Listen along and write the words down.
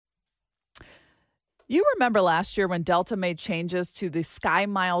You remember last year when Delta made changes to the Sky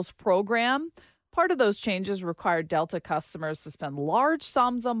Miles program? Part of those changes required Delta customers to spend large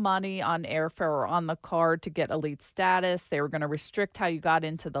sums of money on airfare or on the card to get elite status. They were going to restrict how you got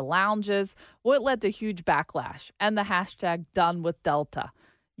into the lounges. Well, it led to huge backlash and the hashtag done with Delta.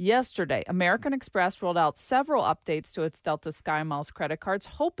 Yesterday, American Express rolled out several updates to its Delta Sky Miles credit cards,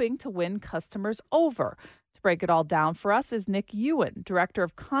 hoping to win customers over. To break it all down for us is Nick Ewen, Director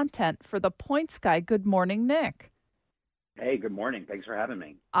of Content for the Points Guy. Good morning, Nick. Hey, good morning. Thanks for having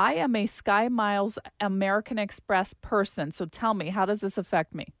me. I am a Sky Miles American Express person, so tell me, how does this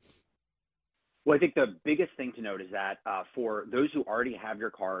affect me? Well, I think the biggest thing to note is that for those who already have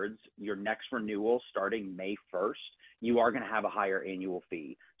your cards, your next renewal starting May 1st, you are going to have a higher annual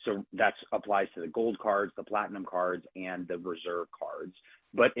fee. So that applies to the gold cards, the platinum cards, and the reserve cards.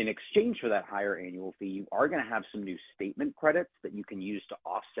 But in exchange for that higher annual fee, you are going to have some new statement credits that you can use to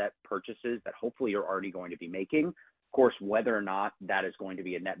offset purchases that hopefully you're already going to be making. Of course, whether or not that is going to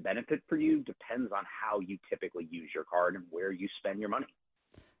be a net benefit for you depends on how you typically use your card and where you spend your money.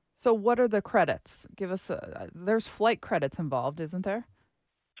 So what are the credits? Give us there's flight credits involved, isn't there?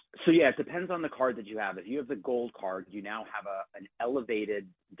 So yeah, it depends on the card that you have. If you have the gold card, you now have an elevated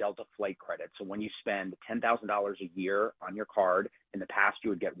Delta flight credit. So when you spend $10,000 a year on your card, in the past you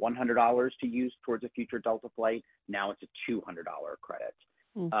would get $100 to use towards a future Delta flight. Now it's a $200 credit.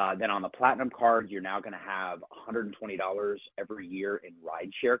 Then on the platinum card, you're now going to have $120 every year in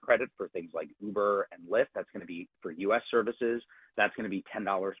rideshare credit for things like Uber and Lyft. That's going to be for U.S. services. That's going to be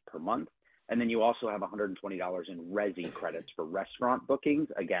 $10 per month. And then you also have $120 in Resi credits for restaurant bookings,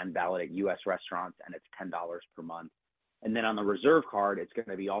 again, valid at U.S. restaurants, and it's $10 per month. And then on the reserve card, it's going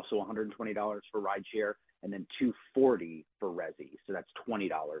to be also $120 for rideshare and then $240 for Resi. So that's $20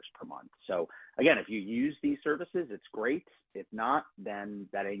 per month. So again, if you use these services, it's great. If not, then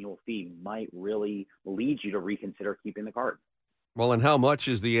that annual fee might really lead you to reconsider keeping the card. Well, and how much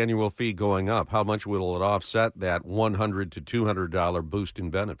is the annual fee going up? How much will it offset that $100 to $200 boost in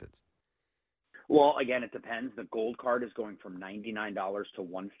benefits? Well, again, it depends. The gold card is going from $99 to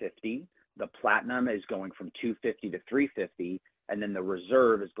 $150. The platinum is going from $250 to $350, and then the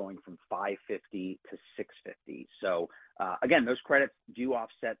reserve is going from $550 to $650. So again, those credits do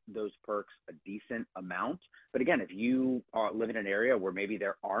offset those perks a decent amount. But again, if you live in an area where maybe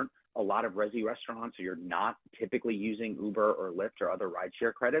there aren't a lot of Resi restaurants, or you're not typically using Uber or Lyft or other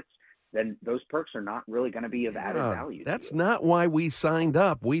rideshare credits, then those perks are not really going to be of added value. That's not why we signed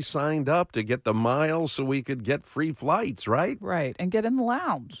up. We signed up to get the miles so we could get free flights, right? Right, and get in the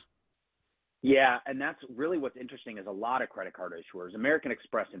lounge. Yeah, and that's really what's interesting is a lot of credit card issuers, American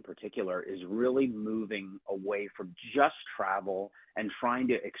Express in particular, is really moving away from just travel and trying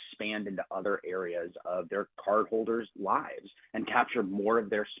to expand into other areas of their cardholders' lives and capture more of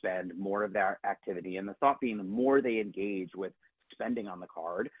their spend, more of their activity. And the thought being the more they engage with spending on the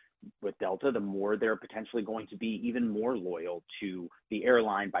card with Delta, the more they're potentially going to be even more loyal to the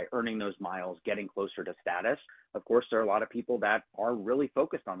airline by earning those miles, getting closer to status. Of course, there are a lot of people that are really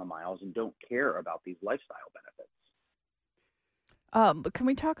focused on the miles and don't care about these lifestyle benefits. But can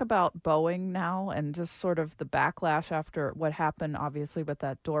we talk about Boeing now and just sort of the backlash after what happened, obviously, with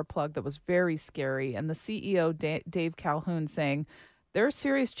that door plug that was very scary, and the CEO, Dave Calhoun, saying there are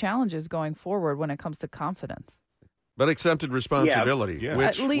serious challenges going forward when it comes to confidence. But accepted responsibility,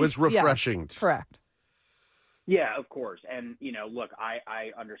 which At least, was refreshing. Yes, correct. Yeah, of course. And, look,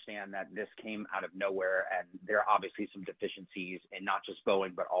 I understand that this came out of nowhere, and there are obviously some deficiencies in not just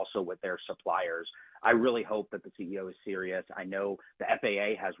Boeing, but also with their suppliers. I really hope that the CEO is serious. I know the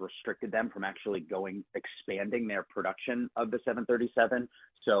FAA has restricted them from actually expanding their production of the 737.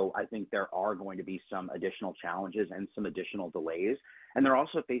 So I think there are going to be some additional challenges and some additional delays. And they're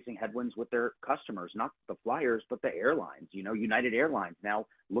also facing headwinds with their customers, not the flyers, but the airlines. United Airlines now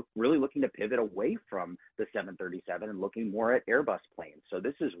really looking to pivot away from the 737 and looking more at Airbus planes. So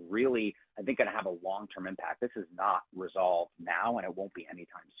this is really, I think, going to have a long-term impact. This is not resolved now, and it won't be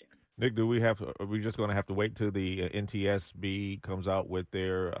anytime soon. Nick, are we just going to have to wait till the NTSB comes out with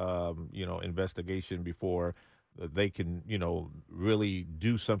their, investigation before they can, really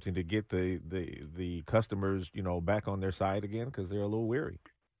do something to get the customers, back on their side again, because they're a little weary?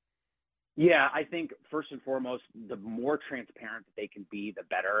 Yeah, I think first and foremost, the more transparent that they can be, the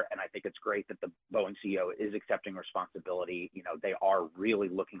better. And I think it's great that the Boeing CEO is accepting responsibility. They are really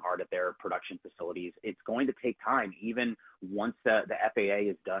looking hard at their production facilities. It's going to take time, even once the FAA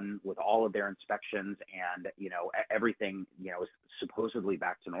is done with all of their inspections and, everything, is supposedly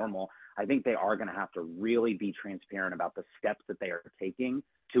back to normal. I think they are going to have to really be transparent about the steps that they are taking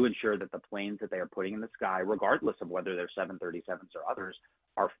to ensure that the planes that they are putting in the sky, regardless of whether they're 737s or others,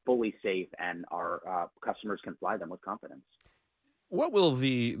 are fully safe and our customers can fly them with confidence. What will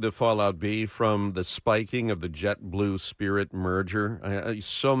the fallout be from the spiking of the JetBlue Spirit merger?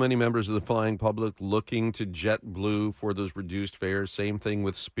 So many members of the flying public looking to JetBlue for those reduced fares. Same thing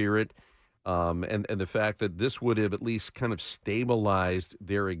with Spirit, and the fact that this would have at least kind of stabilized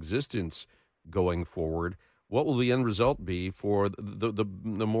their existence going forward. What will the end result be for the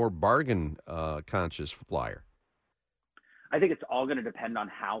more bargain conscious flyer? I think it's all going to depend on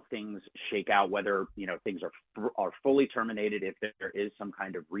how things shake out, whether, things are fully terminated, if there is some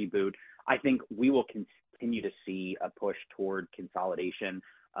kind of reboot. I think we will continue to see a push toward consolidation,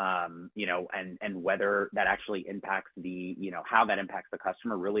 and whether that actually impacts how that impacts the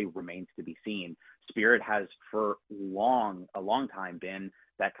customer really remains to be seen. Spirit has for a long time been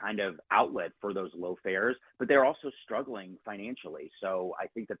that kind of outlet for those low fares, but they're also struggling financially. So I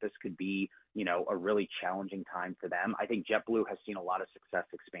think that this could be, a really challenging time for them. I think JetBlue has seen a lot of success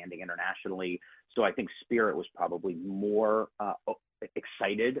expanding internationally. So I think Spirit was probably more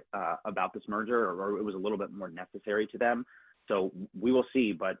excited about this merger, or it was a little bit more necessary to them. So we will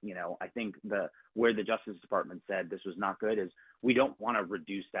see. But, I think where the Justice Department said this was not good is we don't want to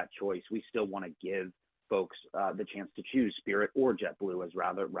reduce that choice. We still want to give folks the chance to choose Spirit or JetBlue as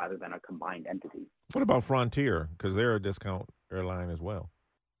rather than a combined entity. What about Frontier? Because they're a discount airline as well.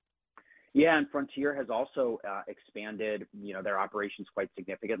 Yeah, and Frontier has also expanded, their operations quite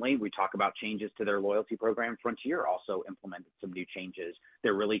significantly. We talk about changes to their loyalty program. Frontier also implemented some new changes.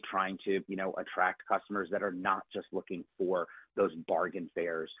 They're really trying to, attract customers that are not just looking for those bargain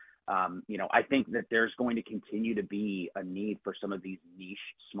fares. I think that there's going to continue to be a need for some of these niche,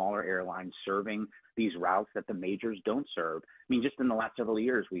 smaller airlines serving these routes that the majors don't serve. I mean, just in the last several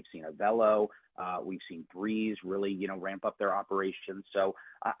years, we've seen Avelo, we've seen Breeze really, ramp up their operations. So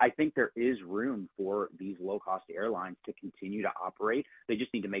I think there is room for these low-cost airlines to continue to operate. They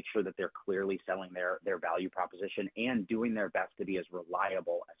just need to make sure that they're clearly selling their value proposition and doing their best to be as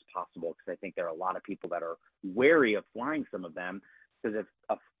reliable as possible, because I think there are a lot of people that are wary of flying some of them, because if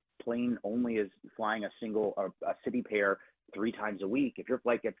a plane only is flying a city pair 3 times a week, if your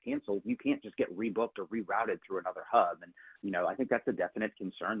flight gets canceled, you can't just get rebooked or rerouted through another hub. And, I think that's a definite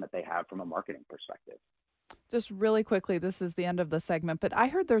concern that they have from a marketing perspective. Just really quickly, this is the end of the segment, but I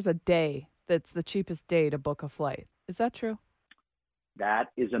heard there's a day that's the cheapest day to book a flight. Is that true?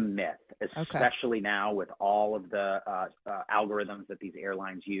 That is a myth, especially now with all of the algorithms that these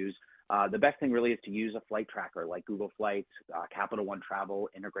airlines use. The best thing really is to use a flight tracker like Google Flights. Capital One Travel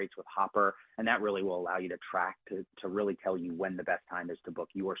integrates with Hopper, and that really will allow you to track to really tell you when the best time is to book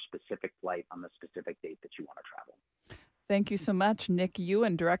your specific flight on the specific date that you want to travel. Thank you so much, Nick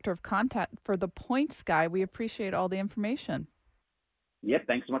Ewen, Director of Content for The Points Guy. We appreciate all the information. Yep,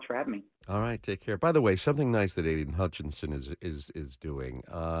 thanks so much for having me. All right, take care. By the way, something nice that Aiden Hutchinson is doing.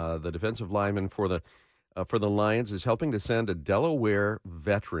 The defensive lineman for the Lions is helping to send a Delaware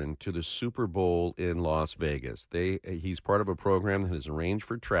veteran to the Super Bowl in Las Vegas. He's part of a program that has arranged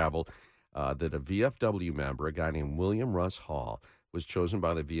for travel that a VFW member, a guy named William Russ Hall, was chosen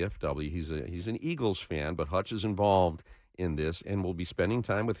by the VFW. He's an Eagles fan, but Hutch is involved in this, and we'll be spending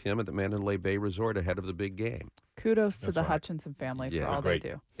time with him at the Mandalay Bay Resort ahead of the big game. Kudos to the Hutchinson family for all they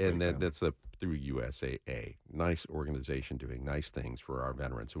do. And that's through USAA. Nice organization doing nice things for our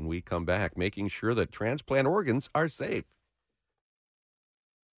veterans. When we come back, making sure that transplant organs are safe.